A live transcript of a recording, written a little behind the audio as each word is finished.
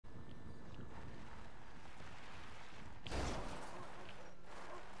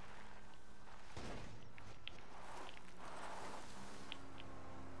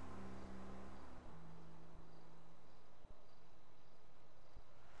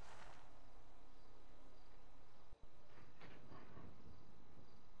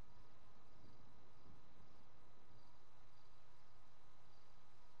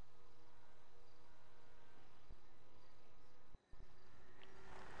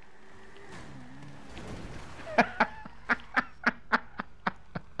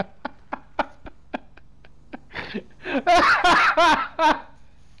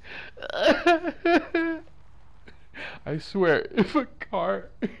I swear, if a car...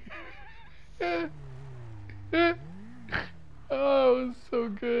 Oh, it was so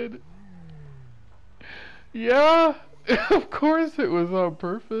good. Yeah, of course it was on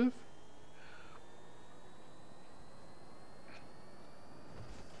purpose.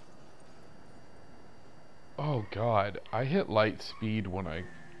 Oh God, I hit light speed when I...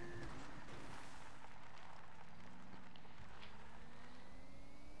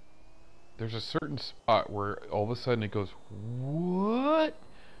 There's a certain spot where all of a sudden it goes, what?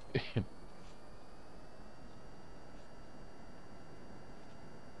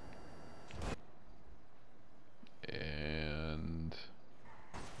 And...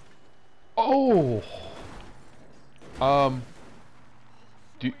 Oh! Um,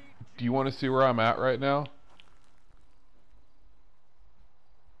 do, do you want to see where I'm at right now?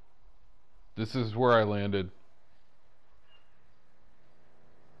 This is where I landed.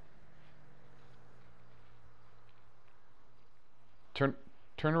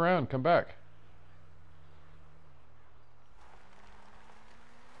 Turn around, come back.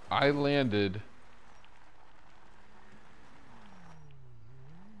 I landed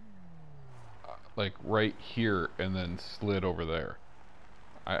like right here and then slid over there.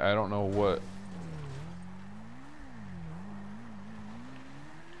 I don't know what.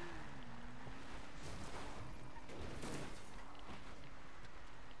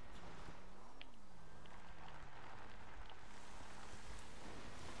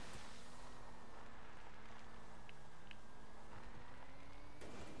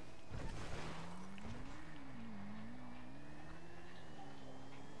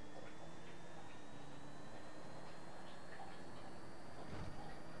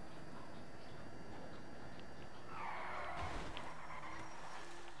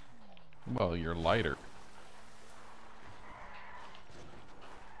 Well, you're lighter.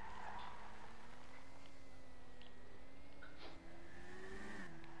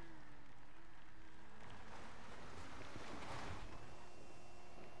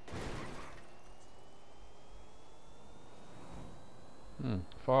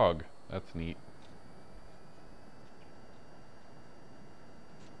 Fog. That's neat.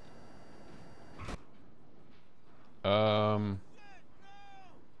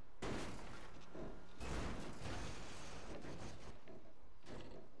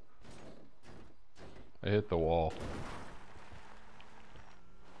 I hit the wall.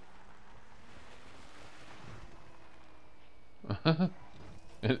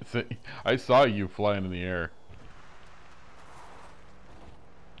 I saw you flying in the air.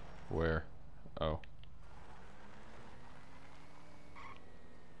 Where? Oh.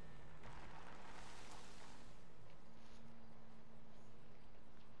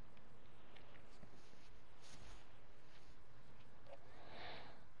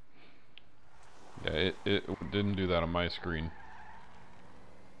 Yeah, it didn't do that on my screen.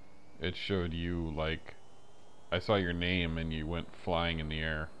 It showed you, like, I saw your name and you went flying in the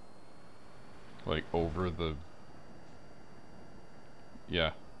air. Like, over the...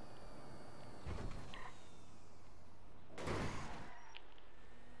 Yeah.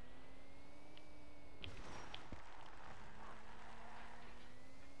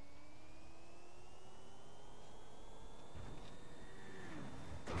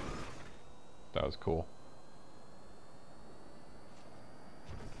 That was cool.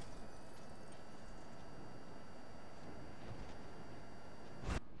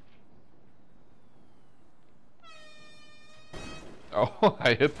 Oh,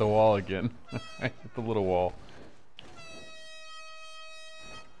 I hit the wall again. I hit the little wall.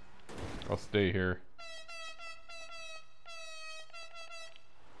 I'll stay here.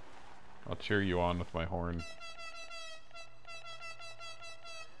 I'll cheer you on with my horn.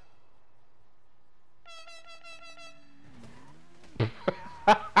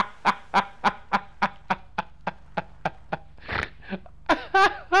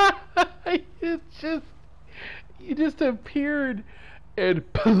 It's just... You just appeared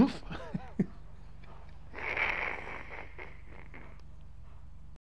and poof.